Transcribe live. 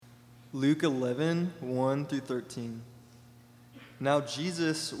Luke 11, 1 through 13. Now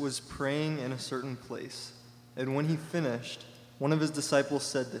Jesus was praying in a certain place, and when he finished, one of his disciples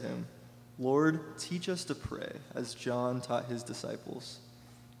said to him, "Lord, teach us to pray, as John taught his disciples."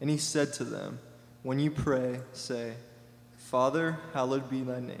 And he said to them, "When you pray, say, 'Father, hallowed be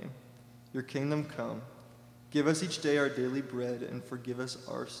thy name. Your kingdom come. Give us each day our daily bread, and forgive us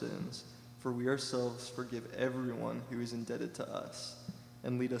our sins, for we ourselves forgive everyone who is indebted to us.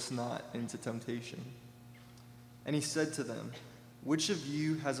 And lead us not into temptation.'" And he said to them, Which of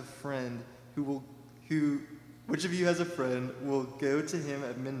you has a friend which of you has a friend will go to him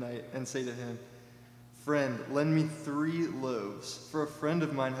at midnight and say to him, 'Friend, lend me 3 loaves, for a friend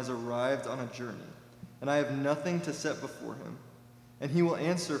of mine has arrived on a journey, and I have nothing to set before him?' And he will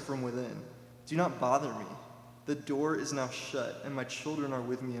answer from within, 'Do not bother me. The door is now shut, and my children are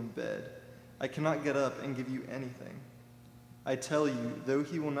with me in bed. I cannot get up and give you anything.' I tell you, though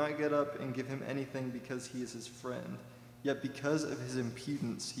he will not get up and give him anything because he is his friend, yet because of his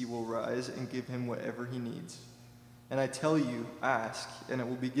impudence he will rise and give him whatever he needs. And I tell you, ask, and it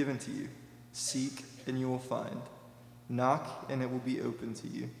will be given to you. Seek, and you will find. Knock, and it will be opened to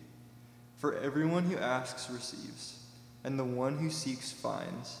you. For everyone who asks receives, and the one who seeks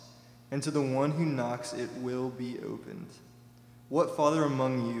finds, and to the one who knocks it will be opened. What father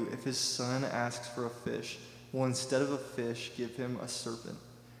among you, if his son asks for a fish, will instead of a fish give him a serpent?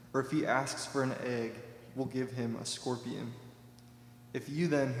 Or if he asks for an egg, will give him a scorpion? If you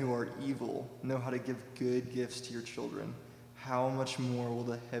then, who are evil, know how to give good gifts to your children, how much more will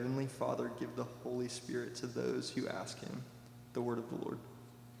the Heavenly Father give the Holy Spirit to those who ask him? The word of the Lord.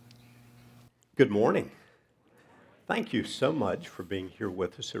 Good morning. Thank you so much for being here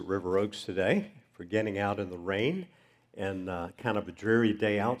with us at River Oaks today, for getting out in the rain and kind of a dreary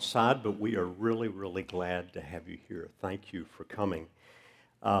day outside, but we are really, really glad to have you here. Thank you for coming.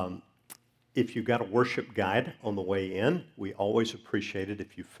 If you got a worship guide on the way in, we always appreciate it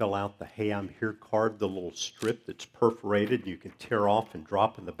if you fill out the "Hey, I'm Here" card, the little strip that's perforated, and you can tear off and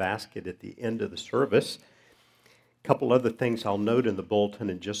drop in the basket at the end of the service. A couple other things I'll note in the bulletin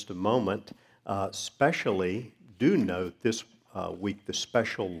in just a moment. Especially, do note this week the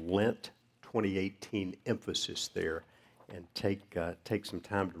special Lent 2018 emphasis there, and take some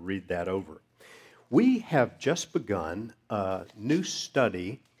time to read that over. We have just begun a new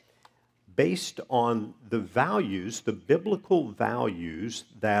study based on the values, the biblical values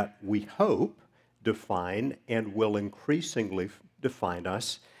that we hope define and will increasingly define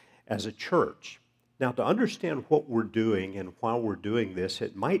us as a church. Now, to understand what we're doing and why we're doing this,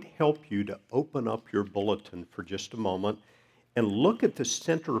 it might help you to open up your bulletin for just a moment and look at the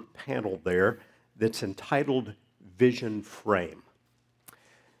center panel there that's entitled Vision Frame.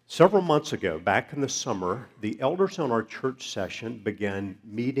 Several months ago, back in the summer, the elders on our church session began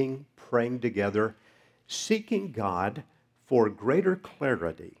meeting, praying together, seeking God for greater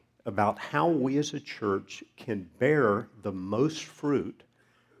clarity about how we as a church can bear the most fruit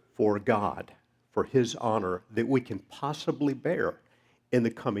for God, for His honor, that we can possibly bear in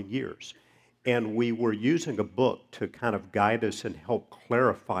the coming years. And we were using a book to kind of guide us and help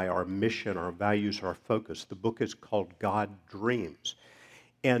clarify our mission, our values, our focus. The book is called God Dreams.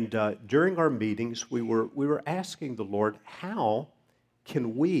 And during our meetings, we were asking the Lord, how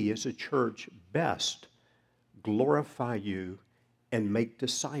can we as a church best glorify you and make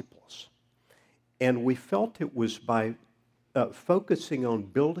disciples? And we felt it was by focusing on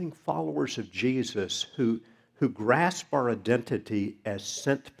building followers of Jesus who grasp our identity as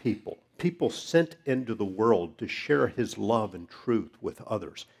sent people sent into the world to share His love and truth with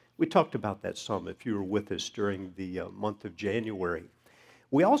others. We talked about that some if you were with us during the month of January.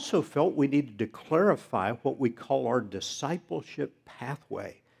 We also felt we needed to clarify what we call our discipleship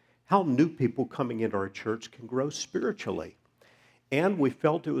pathway, how new people coming into our church can grow spiritually. And we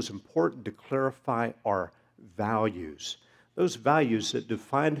felt it was important to clarify our values, those values that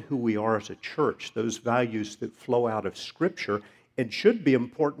define who we are as a church, those values that flow out of Scripture and should be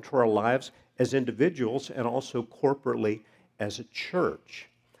important to our lives as individuals and also corporately as a church.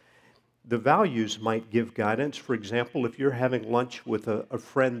 The values might give guidance. For example, if you're having lunch with a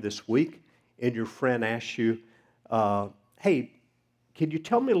friend this week and your friend asks you, hey, can you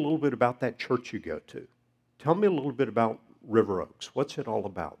tell me a little bit about that church you go to? Tell me a little bit about River Oaks. What's it all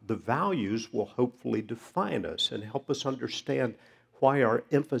about? The values will hopefully define us and help us understand why our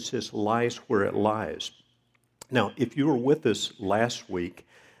emphasis lies where it lies. Now, if you were with us last week,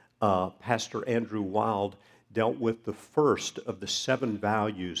 Pastor Andrew Wild dealt with the first of the 7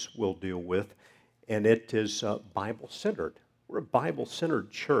 values we'll deal with, and it is Bible-centered. We're a Bible-centered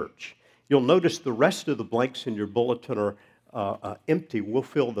church. You'll notice the rest of the blanks in your bulletin are empty, we'll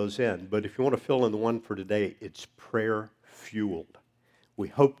fill those in. But if you want to fill in the one for today, it's prayer-fueled. We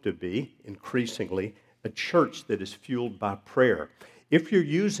hope to be, increasingly, a church that is fueled by prayer. If you're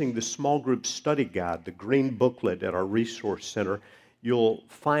using the small group study guide, the green booklet at our resource center, you'll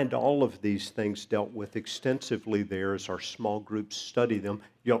find all of these things dealt with extensively there as our small groups study them.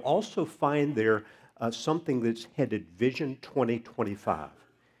 You'll also find there something that's headed Vision 2025,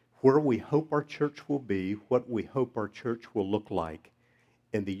 where we hope our church will be, what we hope our church will look like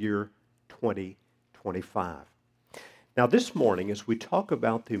in the year 2025. Now, this morning, as we talk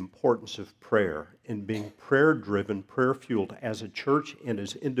about the importance of prayer and being prayer-driven, prayer-fueled as a church and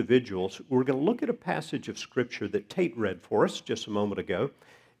as individuals, we're going to look at a passage of Scripture that Tate read for us just a moment ago.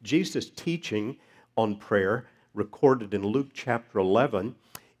 Jesus' teaching on prayer, recorded in Luke chapter 11,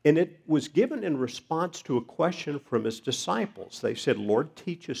 and it was given in response to a question from his disciples. They said, "Lord,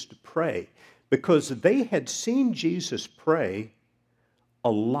 teach us to pray," because they had seen Jesus pray a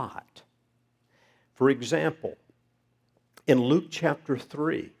lot. For example, in Luke chapter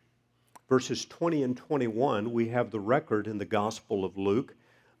 3, verses 20 and 21, we have the record in the Gospel of Luke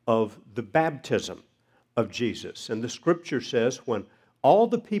of the baptism of Jesus. And the Scripture says when all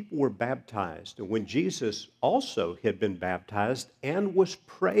the people were baptized, and when Jesus also had been baptized and was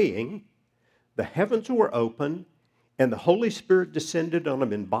praying, the heavens were opened, and the Holy Spirit descended on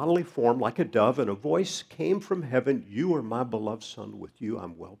him in bodily form like a dove, and a voice came from heaven, "You are my beloved Son, with you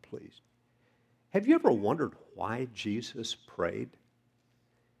I'm well pleased." Have you ever wondered why Jesus prayed?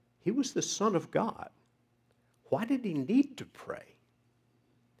 He was the Son of God. Why did he need to pray?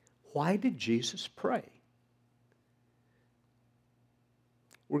 Why did Jesus pray?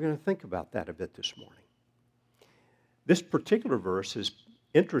 We're going to think about that a bit this morning. This particular verse is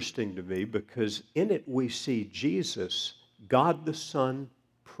interesting to me because in it we see Jesus, God the Son,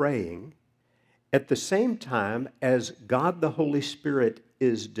 praying at the same time as God the Holy Spirit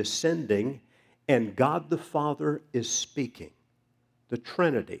is descending and God the Father is speaking. The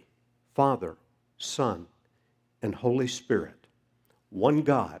Trinity, Father, Son, and Holy Spirit. One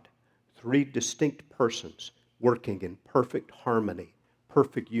God, three distinct persons working in perfect harmony,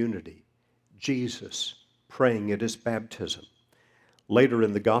 perfect unity. Jesus praying at his baptism. Later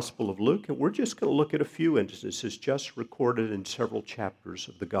in the Gospel of Luke, and we're just going to look at a few instances just recorded in several chapters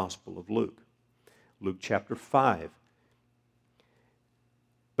of the Gospel of Luke. Luke chapter 5.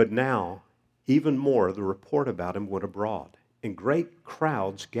 But now, even more, the report about him went abroad, and great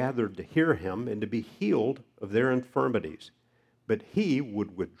crowds gathered to hear him and to be healed of their infirmities. But he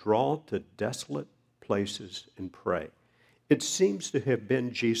would withdraw to desolate places and pray. It seems to have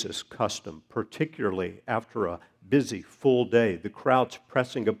been Jesus' custom, particularly after a busy, full day, the crowds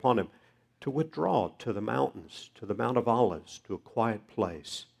pressing upon him, to withdraw to the mountains, to the Mount of Olives, to a quiet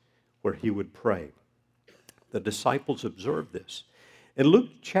place where he would pray. The disciples observed this. In Luke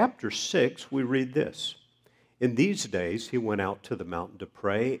chapter 6, we read this. In these days, he went out to the mountain to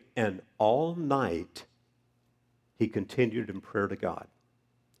pray, and all night he continued in prayer to God.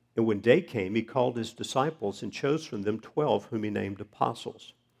 And when day came, he called his disciples and chose from them 12 whom he named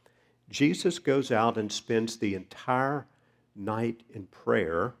apostles. Jesus goes out and spends the entire night in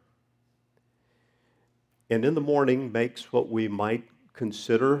prayer, and in the morning makes what we might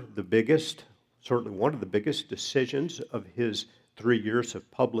consider the biggest, certainly one of the biggest decisions of his 3 years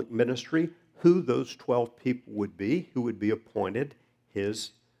of public ministry, who those 12 people would be, who would be appointed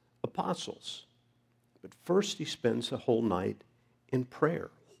his apostles. But first he spends the whole night in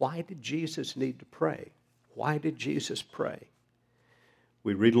prayer. Why did Jesus need to pray? Why did Jesus pray?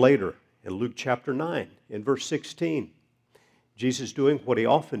 We read later in Luke chapter 9, in verse 16, Jesus doing what he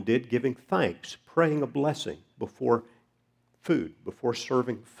often did, giving thanks, praying a blessing before food, before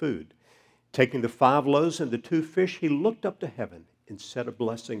serving food. Taking the 5 loaves and the 2 fish, he looked up to heaven and said a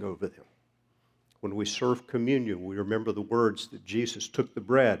blessing over them. When we serve communion, we remember the words that Jesus took the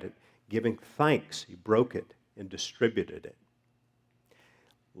bread and giving thanks, he broke it and distributed it.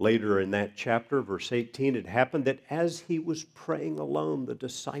 Later in that chapter, verse 18, it happened that as he was praying alone, the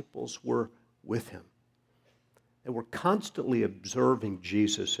disciples were with him. They were constantly observing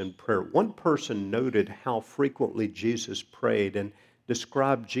Jesus in prayer. One person noted how frequently Jesus prayed and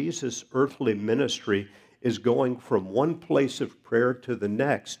described Jesus' earthly ministry as going from one place of prayer to the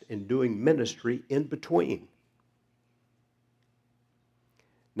next and doing ministry in between.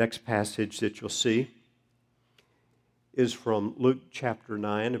 Next passage that you'll see is from Luke chapter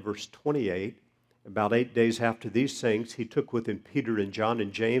 9 and verse 28. About 8 days after these things, he took with him Peter and John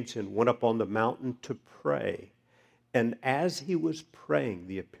and James and went up on the mountain to pray. And as he was praying,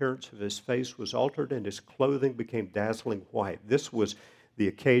 the appearance of his face was altered and his clothing became dazzling white. This was the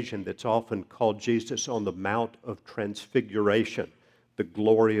occasion that's often called Jesus on the Mount of Transfiguration, the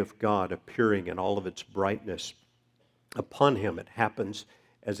glory of God appearing in all of its brightness upon him. It happens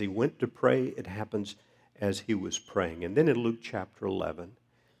as he went to pray, it happens as he was praying. And then in Luke chapter 11,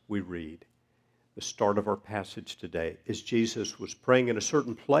 we read the start of our passage today. As Jesus was praying in a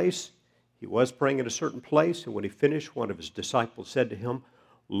certain place, he was praying in a certain place, and when he finished, one of his disciples said to him,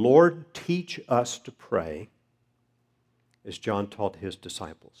 Lord, teach us to pray, as John taught his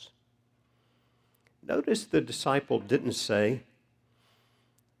disciples. Notice the disciple didn't say,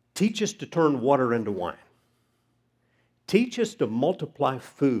 teach us to turn water into wine. Teach us to multiply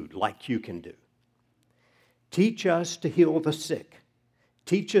food like you can do. Teach us to heal the sick.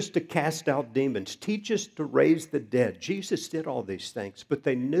 Teach us to cast out demons. Teach us to raise the dead. Jesus did all these things, but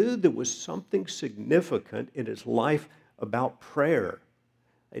they knew there was something significant in his life about prayer.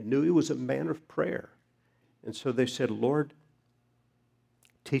 They knew he was a man of prayer. And so they said, Lord,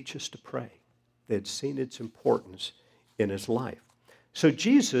 teach us to pray. They had seen its importance in his life. So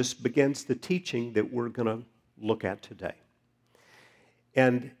Jesus begins the teaching that we're going to look at today.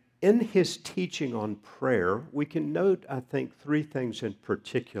 And in his teaching on prayer, we can note, I think, three things in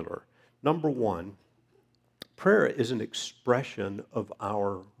particular. Number one, prayer is an expression of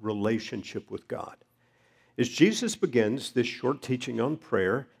our relationship with God. As Jesus begins this short teaching on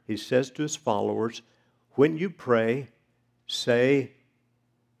prayer, he says to his followers, when you pray, say,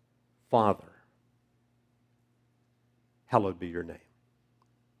 Father, hallowed be your name.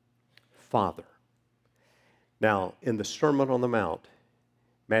 Father. Now, in the Sermon on the Mount,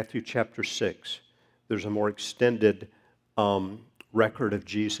 Matthew chapter 6, there's a more extended record of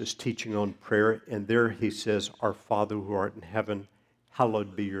Jesus teaching on prayer, and there he says, Our Father who art in heaven,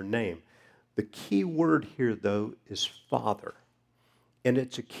 hallowed be your name. The key word here, though, is Father. And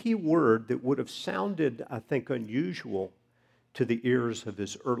it's a key word that would have sounded, I think, unusual to the ears of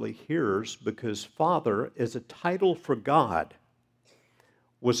his early hearers, because Father, as a title for God,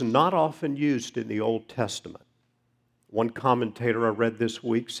 was not often used in the Old Testament. One commentator I read this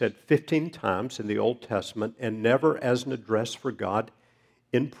week said 15 times in the Old Testament, and never as an address for God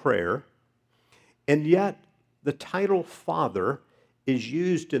in prayer. And yet, the title Father is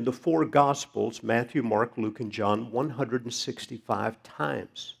used in the four Gospels, Matthew, Mark, Luke, and John, 165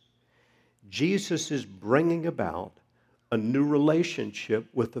 times. Jesus is bringing about a new relationship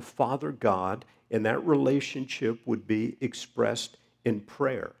with the Father God, and that relationship would be expressed in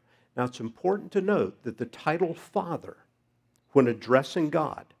prayer. Now, it's important to note that the title Father, when addressing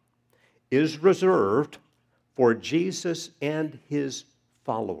God, is reserved for Jesus and his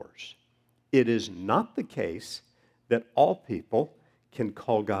followers. It is not the case that all people can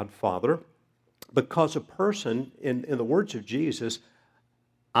call God Father, because a person, in the words of Jesus,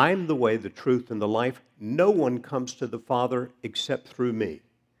 I'm the way, the truth, and the life. No one comes to the Father except through me.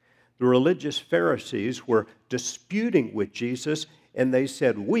 The religious Pharisees were disputing with Jesus, and they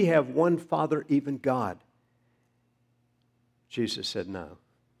said, we have one Father, even God. Jesus said, no,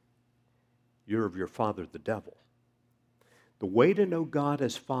 you're of your father, the devil. The way to know God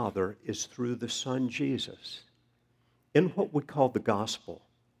as Father is through the Son, Jesus. In what we call the gospel,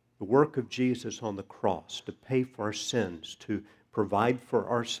 the work of Jesus on the cross to pay for our sins, to provide for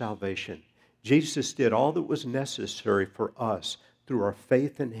our salvation, Jesus did all that was necessary for us through our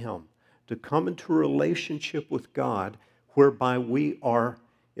faith in him to come into a relationship with God whereby we are,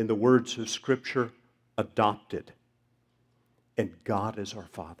 in the words of Scripture, adopted. And God is our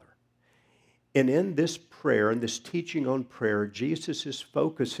Father. And in this prayer, in this teaching on prayer, Jesus is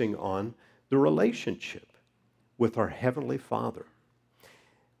focusing on the relationship with our Heavenly Father.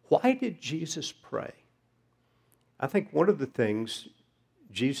 Why did Jesus pray? I think one of the things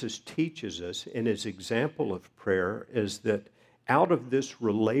Jesus teaches us in his example of prayer is that out of this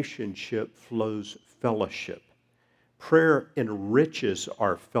relationship flows fellowship. Prayer enriches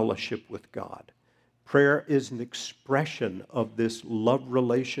our fellowship with God. Prayer is an expression of this love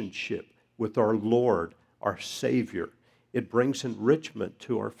relationship with our Lord, our Savior. It brings enrichment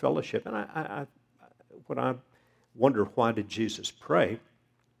to our fellowship. And when I wonder why did Jesus pray,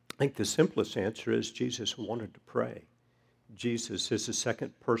 I think the simplest answer is Jesus wanted to pray. Jesus is the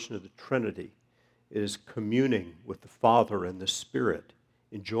second person of the Trinity, is communing with the Father and the Spirit,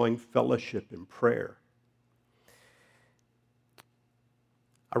 enjoying fellowship in prayer.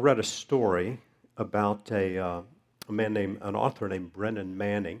 I read a story about an author named Brennan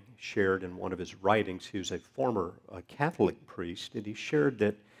Manning, shared in one of his writings. He was a former Catholic priest, and he shared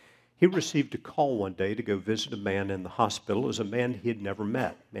that he received a call one day to go visit a man in the hospital. It was a man he had never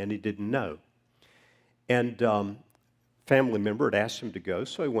met, a man he didn't know. And family member had asked him to go,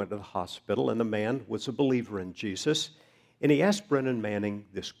 so he went to the hospital, and the man was a believer in Jesus. And he asked Brennan Manning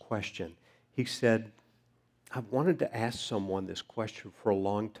this question. He said, I've wanted to ask someone this question for a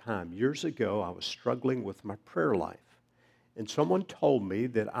long time. Years ago, I was struggling with my prayer life. And someone told me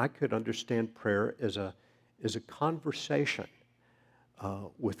that I could understand prayer as a conversation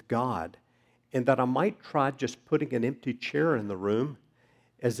with God, and that I might try just putting an empty chair in the room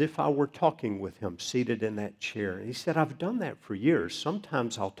as if I were talking with him seated in that chair. And he said, I've done that for years.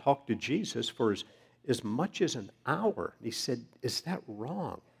 Sometimes I'll talk to Jesus for as much as an hour. And he said, is that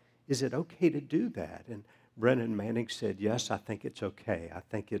wrong? Is it okay to do that? And Brennan Manning said, yes, I think it's okay. I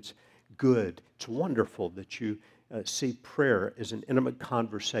think it's good. It's wonderful that you see prayer as an intimate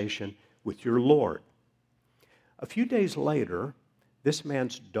conversation with your Lord. A few days later, this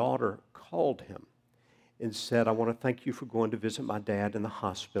man's daughter called him and said, I want to thank you for going to visit my dad in the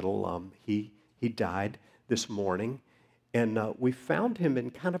hospital. He died this morning, and we found him in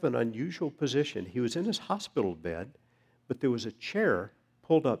kind of an unusual position. He was in his hospital bed, but there was a chair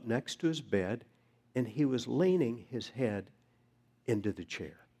pulled up next to his bed, and he was leaning his head into the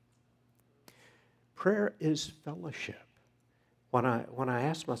chair. Prayer is fellowship. When I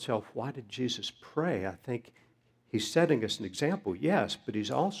ask myself, why did Jesus pray? I think he's setting us an example, yes, but he's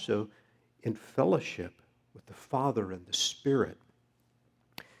also in fellowship with the Father and the Spirit.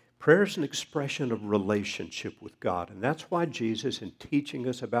 Prayer is an expression of relationship with God, and that's why Jesus, in teaching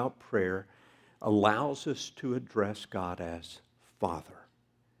us about prayer, allows us to address God as Father,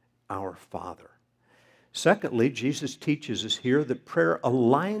 our Father. Secondly, Jesus teaches us here that prayer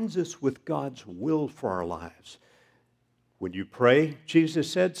aligns us with God's will for our lives. When you pray, Jesus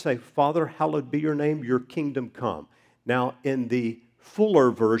said, say, Father, hallowed be your name, your kingdom come. Now, in the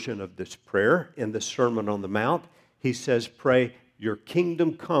fuller version of this prayer, in the Sermon on the Mount, he says, pray, your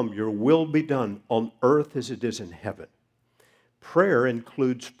kingdom come, your will be done on earth as it is in heaven. Prayer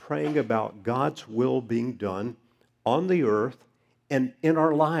includes praying about God's will being done on the earth and in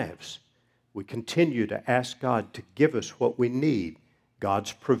our lives. We continue to ask God to give us what we need,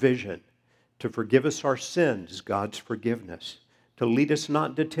 God's provision, to forgive us our sins, God's forgiveness, to lead us not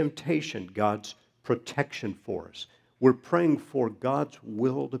into temptation, God's protection for us. We're praying for God's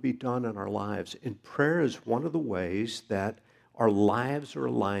will to be done in our lives, and prayer is one of the ways that our lives are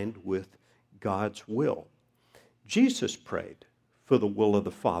aligned with God's will. Jesus prayed for the will of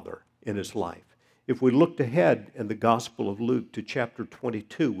the Father in his life. If we looked ahead in the Gospel of Luke to chapter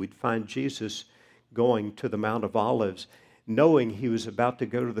 22, we'd find Jesus going to the Mount of Olives, knowing he was about to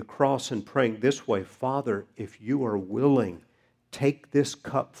go to the cross and praying this way, Father, if you are willing, take this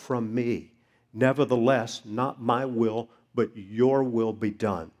cup from me. Nevertheless, not my will, but your will be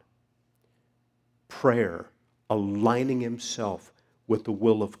done. Prayer, aligning himself with the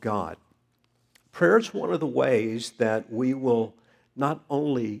will of God. Prayer is one of the ways that we will not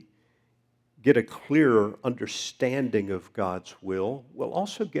only get a clearer understanding of God's will, we'll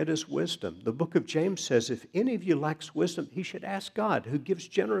also get his wisdom. The book of James says, if any of you lacks wisdom, he should ask God, who gives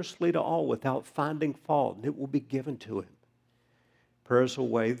generously to all without finding fault, and it will be given to him. Prayer is a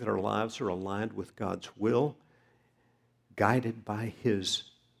way that our lives are aligned with God's will, guided by his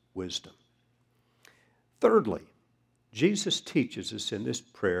wisdom. Thirdly, Jesus teaches us in this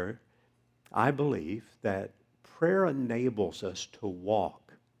prayer, I believe, that prayer enables us to walk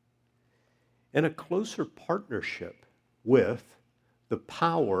in a closer partnership with the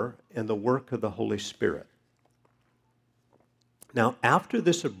power and the work of the Holy Spirit. Now, after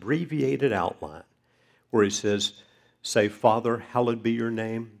this abbreviated outline, where he says, say, Father, hallowed be your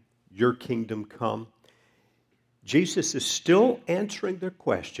name, your kingdom come, Jesus is still answering their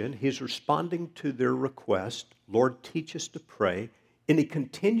question. He's responding to their request, Lord, teach us to pray, and he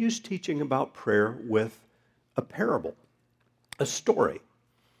continues teaching about prayer with a parable, a story.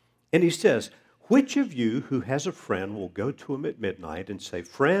 And he says, which of you who has a friend will go to him at midnight and say,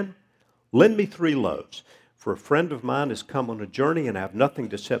 friend, lend me 3 loaves, for a friend of mine has come on a journey and I have nothing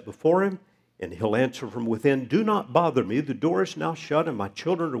to set before him? And he'll answer from within, do not bother me. The door is now shut and my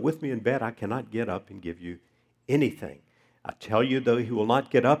children are with me in bed. I cannot get up and give you anything. I tell you, though he will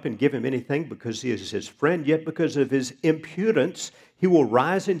not get up and give him anything because he is his friend, yet because of his impudence, he will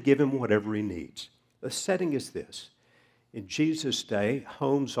rise and give him whatever he needs. The setting is this. In Jesus' day,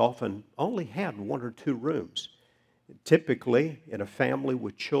 homes often only had 1 or 2 rooms. Typically, in a family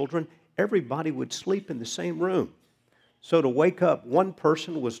with children, everybody would sleep in the same room. So to wake up one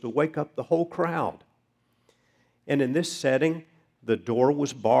person was to wake up the whole crowd. And in this setting, the door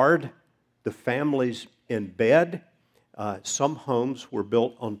was barred, the family's in bed. Some homes were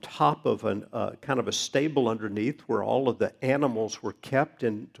built on top of kind of a stable underneath where all of the animals were kept.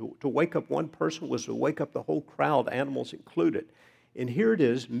 And to wake up one person was to wake up the whole crowd, animals included. And here it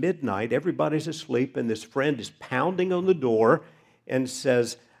is, midnight, everybody's asleep, and this friend is pounding on the door and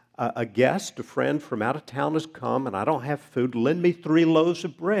says, a guest, a friend from out of town has come, and I don't have food. Lend me 3 loaves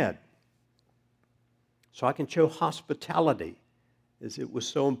of bread so I can show hospitality, as it was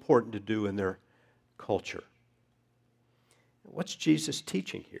so important to do in their culture. What's Jesus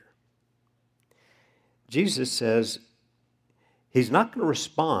teaching here? Jesus says he's not going to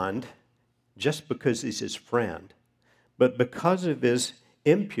respond just because he's his friend, but because of his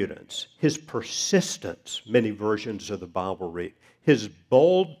impudence, his persistence, many versions of the Bible read, his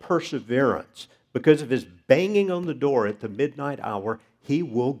bold perseverance, because of his banging on the door at the midnight hour, he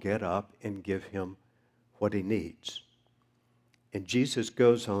will get up and give him what he needs. And Jesus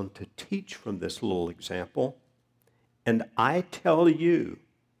goes on to teach from this little example. And I tell you,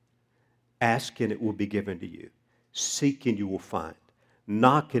 ask and it will be given to you. Seek and you will find.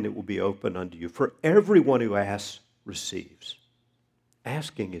 Knock and it will be opened unto you. For everyone who asks receives.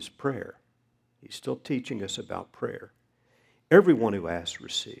 Asking is prayer. He's still teaching us about prayer. Everyone who asks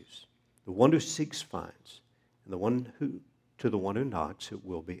receives. The one who seeks finds. And to the one who knocks it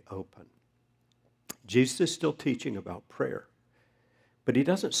will be open. Jesus is still teaching about prayer. But he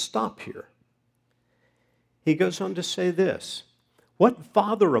doesn't stop here. He goes on to say this. What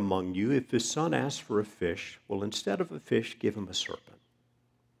father among you, if his son asks for a fish, will instead of a fish give him a serpent?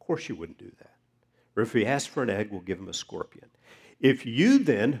 Of course you wouldn't do that. Or if he asks for an egg, will give him a scorpion. If you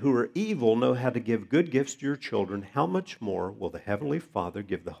then, who are evil, know how to give good gifts to your children, how much more will the Heavenly Father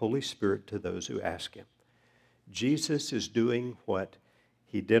give the Holy Spirit to those who ask him? Jesus is doing what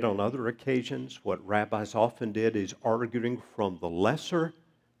he did on other occasions, what rabbis often did, is arguing from the lesser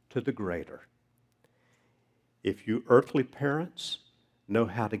to the greater. If you earthly parents know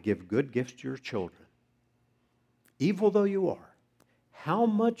how to give good gifts to your children, evil though you are, how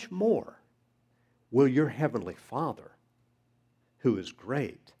much more will your Heavenly Father, who is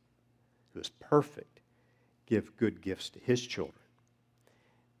great, who is perfect, give good gifts to his children?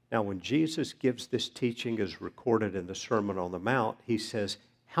 Now, when Jesus gives this teaching as recorded in the Sermon on the Mount, he says,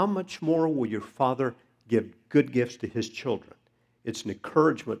 how much more will your Father give good gifts to his children? It's an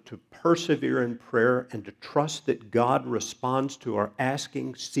encouragement to persevere in prayer and to trust that God responds to our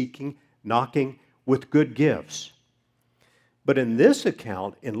asking, seeking, knocking with good gifts. But in this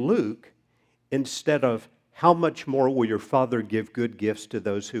account, in Luke, instead of how much more will your Father give good gifts to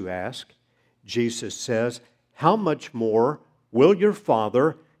those who ask, Jesus says, how much more will your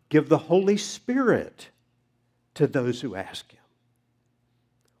Father give the Holy Spirit to those who ask him?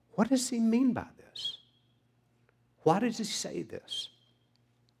 What does he mean by this? Why does he say this?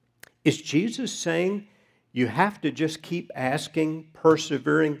 Is Jesus saying you have to just keep asking,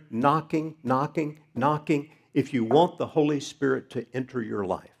 persevering, knocking, if you want the Holy Spirit to enter your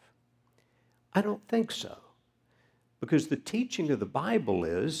life? I don't think so. Because the teaching of the Bible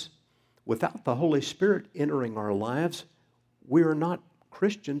is, without the Holy Spirit entering our lives, we are not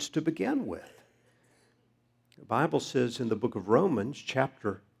Christians to begin with. The Bible says in the book of Romans,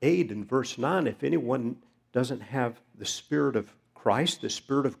 chapter 8 and verse 9, if anyone doesn't have the Spirit of Christ, the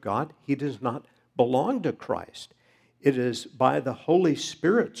Spirit of God, he does not belong to Christ. It is by the Holy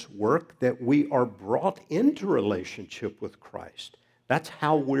Spirit's work that we are brought into relationship with Christ. That's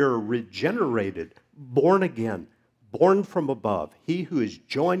how we're regenerated, born again, born from above. He who is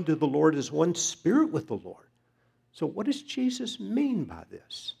joined to the Lord is one spirit with the Lord. So what does Jesus mean by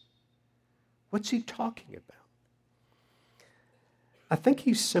this? What's he talking about? I think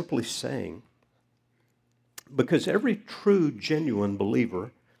he's simply saying, because every true, genuine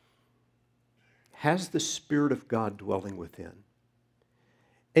believer has the Spirit of God dwelling within.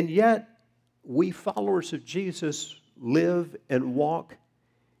 And yet, we followers of Jesus live and walk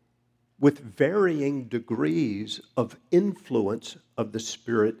with varying degrees of influence of the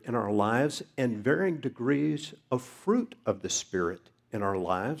Spirit in our lives and varying degrees of fruit of the Spirit in our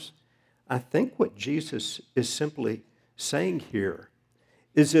lives. I think what Jesus is simply saying here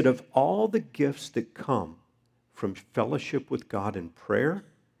is that of all the gifts that come from fellowship with God in prayer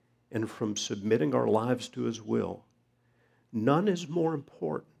and from submitting our lives to his will, none is more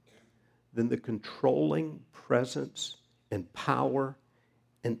important than the controlling presence and power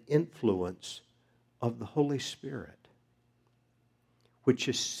and influence of the Holy Spirit, which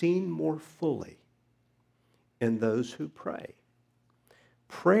is seen more fully in those who pray.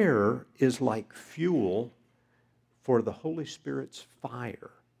 Prayer is like fuel for the Holy Spirit's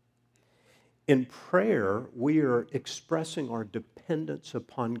fire. In prayer, we are expressing our dependence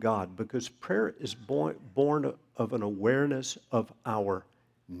upon God because prayer is born of an awareness of our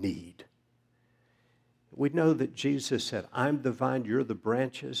need. We know that Jesus said, I'm the vine, you're the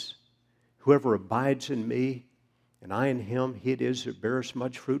branches. Whoever abides in me and I in him, he it is that bears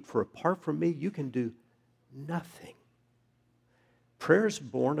much fruit, for apart from me, you can do nothing. Prayer is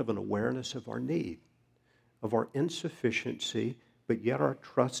born of an awareness of our need, of our insufficiency, but yet our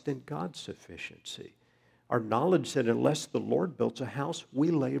trust in God's sufficiency. Our knowledge that unless the Lord builds a house, we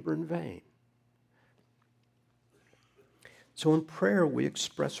labor in vain. So in prayer, we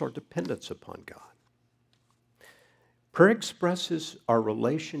express our dependence upon God. Prayer expresses our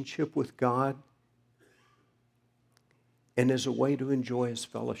relationship with God and is a way to enjoy his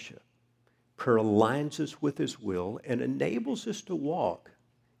fellowship. Prayer aligns us with his will and enables us to walk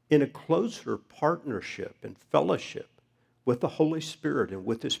in a closer partnership and fellowship with the Holy Spirit and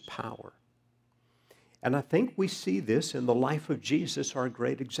with his power. And I think we see this in the life of Jesus, our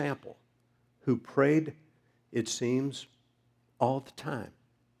great example, who prayed, it seems, all the time.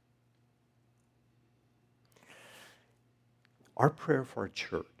 Our prayer for our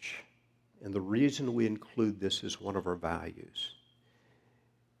church, and the reason we include this as one of our values,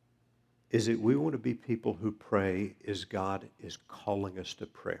 is that we want to be people who pray as God is calling us to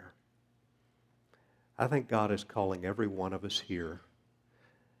prayer. I think God is calling every one of us here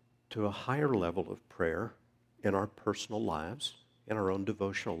to a higher level of prayer in our personal lives, in our own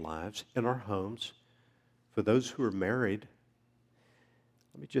devotional lives, in our homes. For those who are married,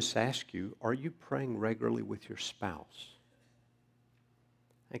 let me just ask you, are you praying regularly with your spouse?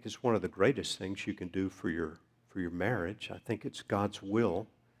 I think it's one of the greatest things you can do for your marriage. I think it's God's will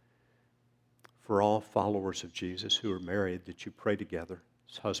for all followers of Jesus who are married that you pray together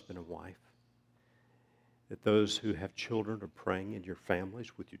as husband and wife. That those who have children are praying in your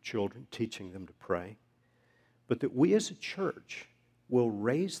families with your children, teaching them to pray. But that we as a church will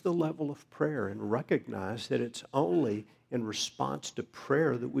raise the level of prayer and recognize that it's only in response to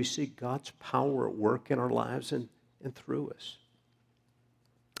prayer that we see God's power at work in our lives and through us.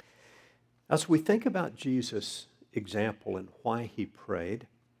 As we think about Jesus' example and why he prayed,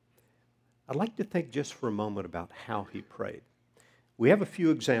 I'd like to think just for a moment about how he prayed. We have a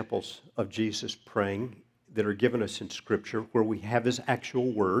few examples of Jesus praying that are given us in Scripture where we have his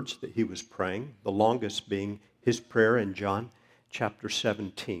actual words that he was praying, the longest being his prayer in John chapter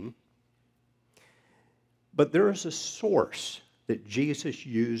 17. But there is a source that Jesus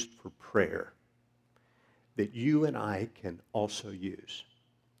used for prayer that you and I can also use.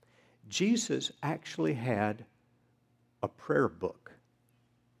 Jesus actually had a prayer book.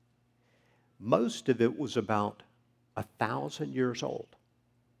 Most of it was about 1,000 years old.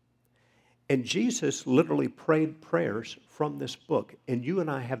 And Jesus literally prayed prayers from this book. And you and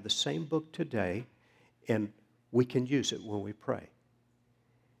I have the same book today, and we can use it when we pray.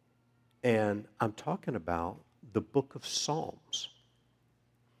 And I'm talking about the book of Psalms.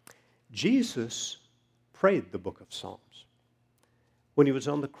 Jesus prayed the book of Psalms. When he was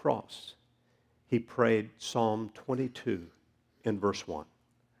on the cross, he prayed Psalm 22 in verse 1.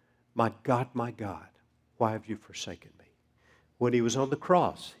 My God, why have you forsaken me? When he was on the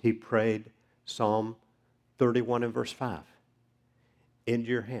cross, he prayed Psalm 31 and verse 5. Into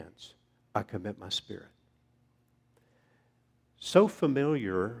your hands I commit my spirit. So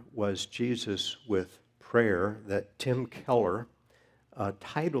familiar was Jesus with prayer that Tim Keller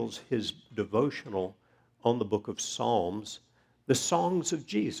titles his devotional on the book of Psalms, The Songs of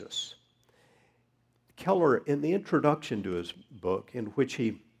Jesus. Keller, in the introduction to his book, in which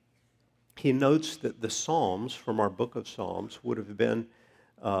he notes that the Psalms from our book of Psalms would have been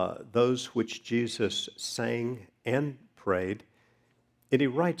those which Jesus sang and prayed. And he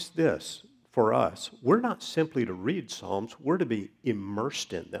writes this for us. We're not simply to read Psalms, we're to be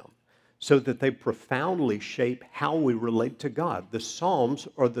immersed in them so that they profoundly shape how we relate to God. The Psalms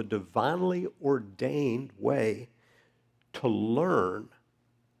are the divinely ordained way to learn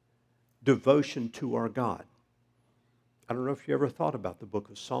devotion to our God. I don't know if you ever thought about the book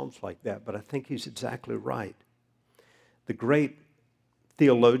of Psalms like that, but I think he's exactly right. The great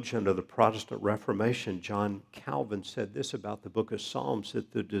theologian of the Protestant Reformation, John Calvin, said this about the book of Psalms,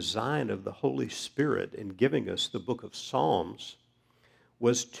 that the design of the Holy Spirit in giving us the book of Psalms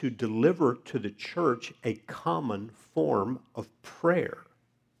was to deliver to the church a common form of prayer.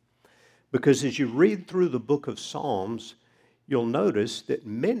 Because as you read through the book of Psalms, you'll notice that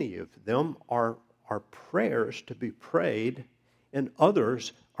many of them are prayers to be prayed, and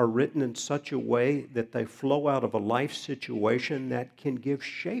others are written in such a way that they flow out of a life situation that can give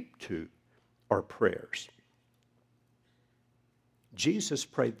shape to our prayers. Jesus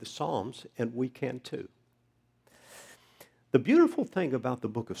prayed the Psalms, and we can too. The beautiful thing about the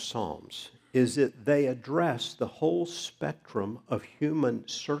book of Psalms is that they address the whole spectrum of human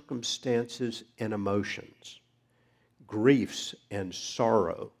circumstances and emotions, griefs and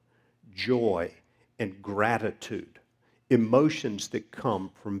sorrow, joy and gratitude, emotions that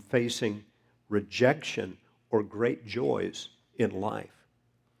come from facing rejection or great joys in life.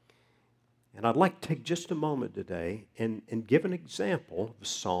 And I'd like to take just a moment today and give an example of a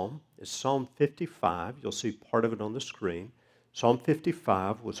psalm. It's Psalm 55. You'll see part of it on the screen. Psalm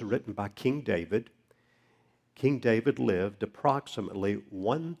 55 was written by King David. King David lived approximately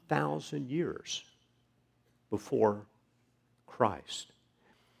 1,000 years before Christ.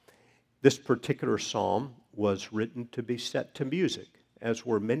 This particular psalm was written to be set to music, as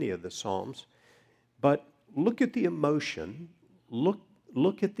were many of the psalms. But look at the emotion, look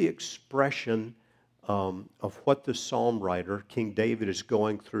at the expression of what the psalm writer, King David, is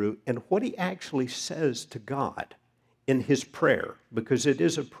going through and what he actually says to God in his prayer, because it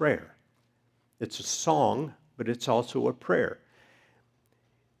is a prayer. It's a song, but it's also a prayer.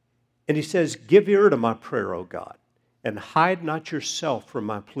 And he says, "Give ear to my prayer, O God, and hide not yourself from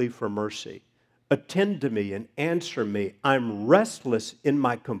my plea for mercy. Attend to me and answer me. I'm restless in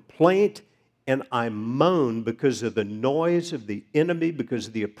my complaint, and I moan because of the noise of the enemy, because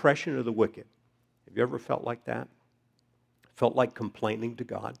of the oppression of the wicked." Have you ever felt like that? Felt like complaining to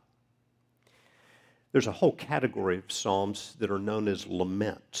God? There's a whole category of psalms that are known as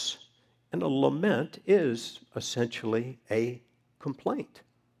laments. And a lament is essentially a complaint.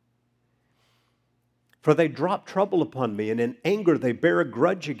 "For they drop trouble upon me, and in anger they bear a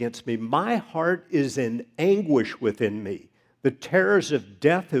grudge against me. My heart is in anguish within me. The terrors of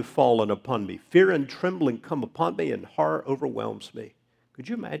death have fallen upon me. Fear and trembling come upon me, and horror overwhelms me." Could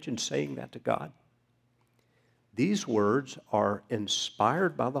you imagine saying that to God? These words are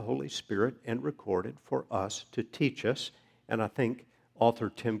inspired by the Holy Spirit and recorded for us to teach us. And I think author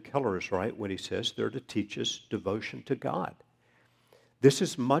Tim Keller is right when he says they're to teach us devotion to God. This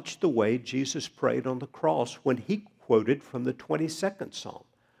is much the way Jesus prayed on the cross when he quoted from the 22nd Psalm.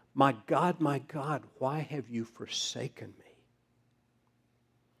 my God, why have you forsaken me?"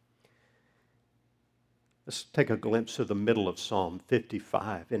 Let's take a glimpse of the middle of Psalm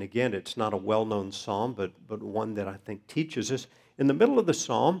 55. And again, it's not a well-known psalm, but one that I think teaches us. In the middle of the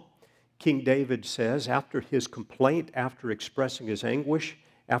psalm, King David says, after his complaint, after expressing his anguish,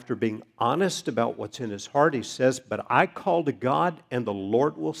 after being honest about what's in his heart, he says, "But I call to God, and the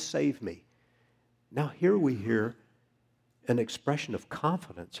Lord will save me." Now here we hear an expression of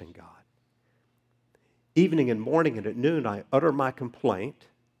confidence in God. "Evening and morning and at noon I utter my complaint."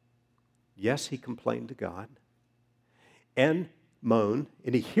 Yes, he complained to God and moan,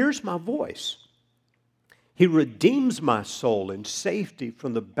 and he hears my voice. "He redeems my soul in safety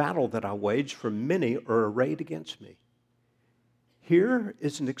from the battle that I wage, for many are arrayed against me." Here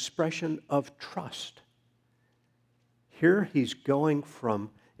is an expression of trust. Here he's going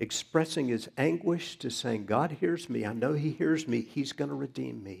from expressing his anguish to saying, God hears me. I know he hears me. He's going to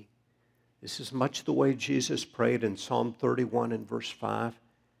redeem me. This is much the way Jesus prayed in Psalm 31 and verse 5.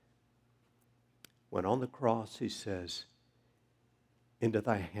 When on the cross he says, "Into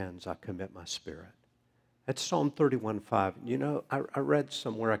thy hands I commit my spirit." That's Psalm 31:5. You know, I read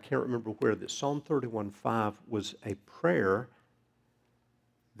somewhere, I can't remember where, that Psalm 31:5 was a prayer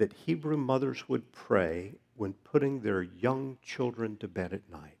that Hebrew mothers would pray when putting their young children to bed at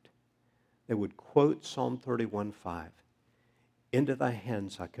night. They would quote Psalm 31:5. "Into thy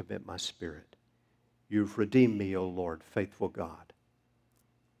hands I commit my spirit. You've redeemed me, O Lord, faithful God."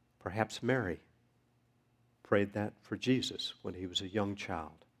 Perhaps Mary prayed that for Jesus when he was a young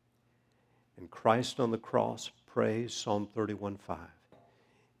child. And Christ on the cross prays Psalm 31:5.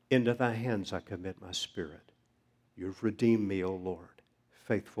 "Into thy hands I commit my spirit. You've redeemed me, O Lord,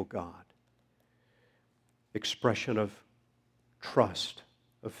 faithful God." Expression of trust,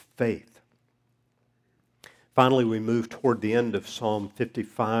 of faith. Finally, we move toward the end of Psalm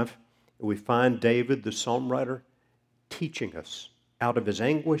 55, and we find David, the psalm writer, teaching us out of his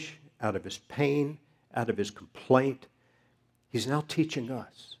anguish, out of his pain, out of his complaint. He's now teaching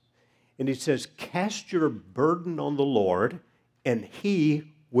us. And he says, "Cast your burden on the Lord, and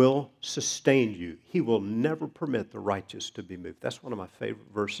he will sustain you. He will never permit the righteous to be moved." That's one of my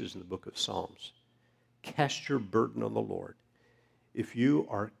favorite verses in the book of Psalms. Cast your burden on the Lord. If you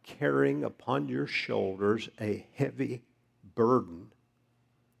are carrying upon your shoulders a heavy burden,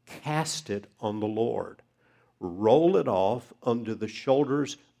 cast it on the Lord. Roll it off onto the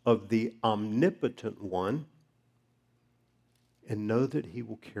shoulders of the omnipotent one, and know that he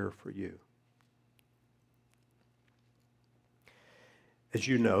will care for you. As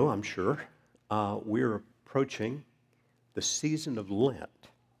you know, I'm sure, we're approaching the season of Lent.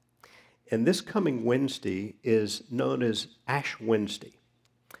 And this coming Wednesday is known as Ash Wednesday.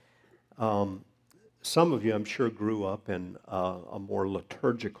 Some of you, I'm sure, grew up in a more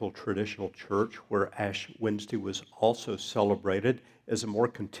liturgical traditional church where Ash Wednesday was also celebrated. As a more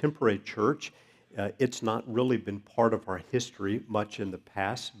contemporary church, it's not really been part of our history much in the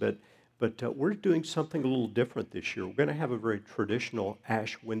past, but we're doing something a little different this year. We're going to have a very traditional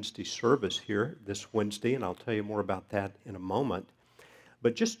Ash Wednesday service here this Wednesday, and I'll tell you more about that in a moment.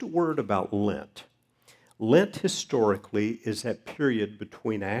 But just a word about Lent. Lent historically is that period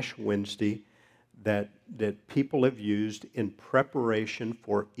between Ash Wednesday that people have used in preparation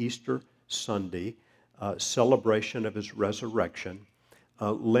for Easter Sunday, celebration of his resurrection.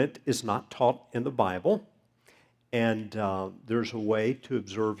 Lent is not taught in the Bible, and there's a way to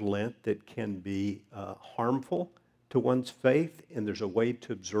observe Lent that can be harmful to one's faith, and there's a way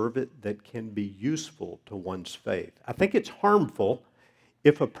to observe it that can be useful to one's faith. I think it's harmful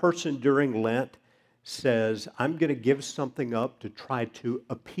if a person during Lent says, I'm going to give something up to try to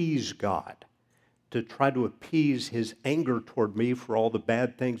appease God, to try to appease his anger toward me for all the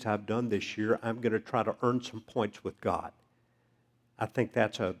bad things I've done this year. I'm going to try to earn some points with God. I think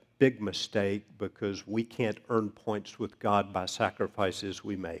that's a big mistake because we can't earn points with God by sacrifices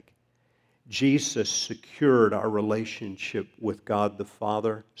we make. Jesus secured our relationship with God the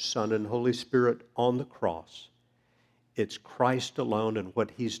Father, Son, and Holy Spirit on the cross. It's Christ alone and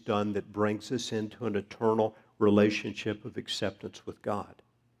what he's done that brings us into an eternal relationship of acceptance with God.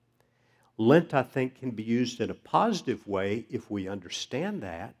 Lent, I think, can be used in a positive way if we understand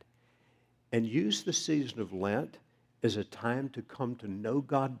that and use the season of Lent as a time to come to know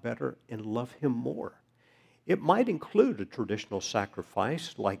God better and love him more. It might include a traditional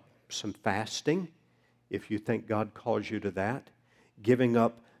sacrifice like some fasting, if you think God calls you to that, giving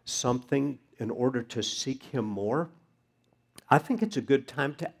up something in order to seek him more. I think it's a good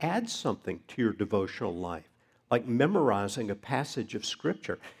time to add something to your devotional life, like memorizing a passage of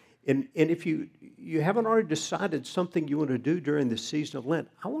Scripture. And if you haven't already decided something you want to do during the season of Lent,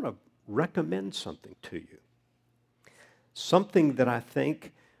 I want to recommend something to you. Something that I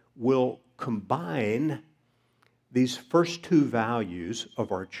think will combine these first two values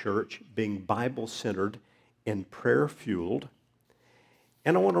of our church, being Bible-centered and prayer-fueled.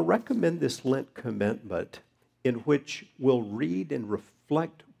 And I want to recommend this Lent commitment in which we'll read and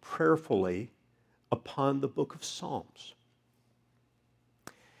reflect prayerfully upon the book of Psalms.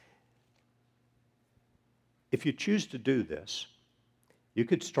 If you choose to do this, you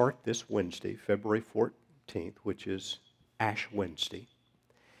could start this Wednesday, February 14th, which is Ash Wednesday.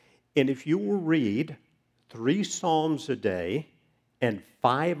 And if you will read 3 Psalms a day and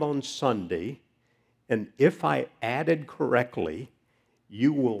 5 on Sunday, and if I added correctly,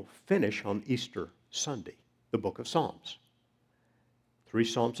 you will finish on Easter Sunday the book of Psalms. 3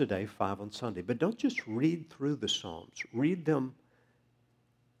 Psalms a day, 5 on Sunday. But don't just read through the Psalms. Read them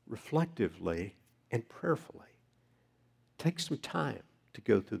reflectively and prayerfully. Take some time to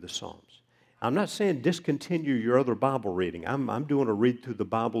go through the Psalms. I'm not saying discontinue your other Bible reading. I'm doing a read through the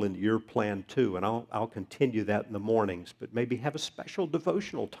Bible in the year plan too, and I'll continue that in the mornings. But maybe have a special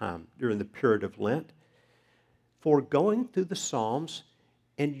devotional time during the period of Lent for going through the Psalms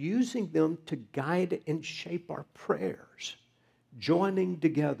and using them to guide and shape our prayers, joining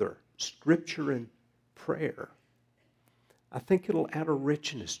together Scripture and prayer. I think it'll add a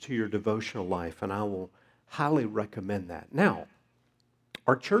richness to your devotional life, and I will highly recommend that. Now,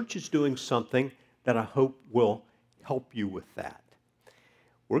 our church is doing something that I hope will help you with that.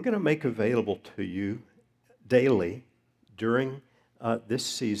 We're going to make available to you daily during this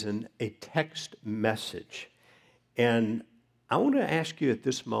season a text message. And I want to ask you at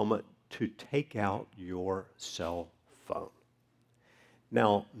this moment to take out your cell phone.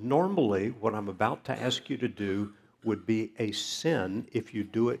 Now, normally, what I'm about to ask you to do would be a sin if you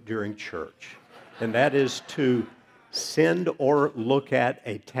do it during church, and that is to send or look at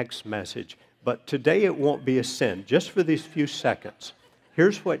a text message. But today it won't be a sin, just for these few seconds.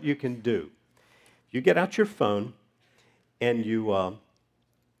 Here's what you can do. You get out your phone and you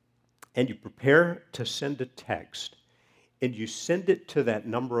prepare to send a text, and you send it to that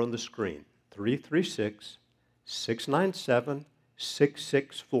number on the screen,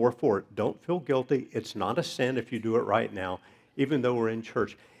 336-697-6644. Don't feel guilty. It's not a sin if you do it right now, even though we're in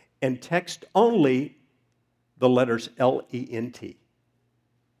church. And text only the letters L-E-N-T.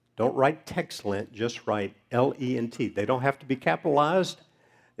 Don't write text Lent, just write L-E-N-T. They don't have to be capitalized.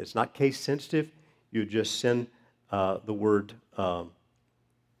 It's not case sensitive. You just send the word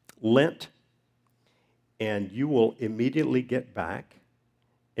Lent, and you will immediately get back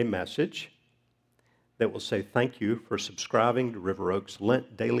a message that will say, thank you for subscribing to River Oaks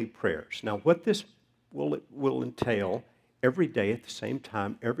Lent Daily Prayers. Now, what this will entail every day at the same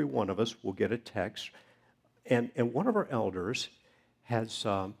time, every one of us will get a text. And one of our elders has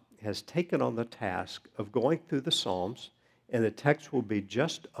taken on the task of going through the Psalms, and the text will be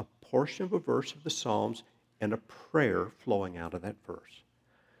just a portion of a verse of the Psalms and a prayer flowing out of that verse.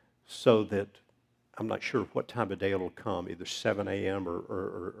 So that I'm not sure what time of day it'll come, either 7 a.m.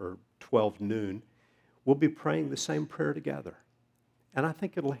 or 12 noon. We'll be praying the same prayer together. And I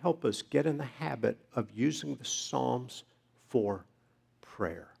think it'll help us get in the habit of using the Psalms for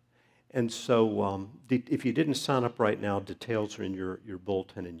prayer. And so if you didn't sign up right now, details are in your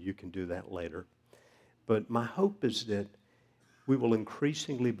bulletin, and you can do that later. But my hope is that we will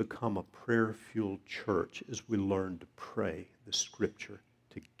increasingly become a prayer-fueled church as we learn to pray the Scripture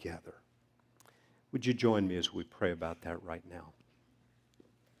together. Would you join me as we pray about that right now?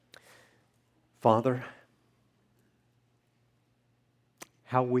 Father,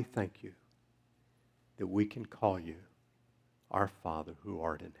 how we thank you that we can call you our Father who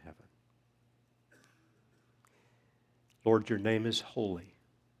art in heaven. Lord, your name is holy.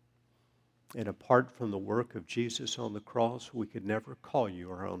 And apart from the work of Jesus on the cross, we could never call you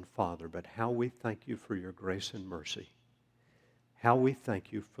our own Father. But how we thank you for your grace and mercy. How we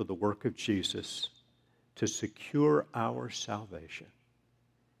thank you for the work of Jesus to secure our salvation.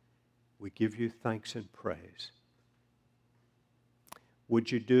 We give you thanks and praise.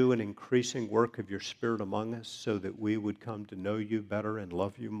 Would you do an increasing work of your Spirit among us so that we would come to know you better and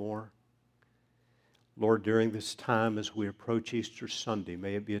love you more? Lord, during this time as we approach Easter Sunday,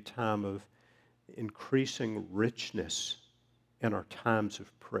 may it be a time of increasing richness in our times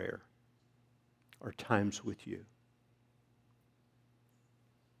of prayer, our times with you.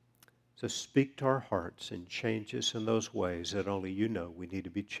 So speak to our hearts and change us in those ways that only you know we need to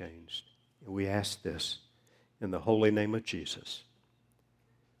be changed. And we ask this in the holy name of Jesus.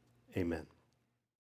 Amen.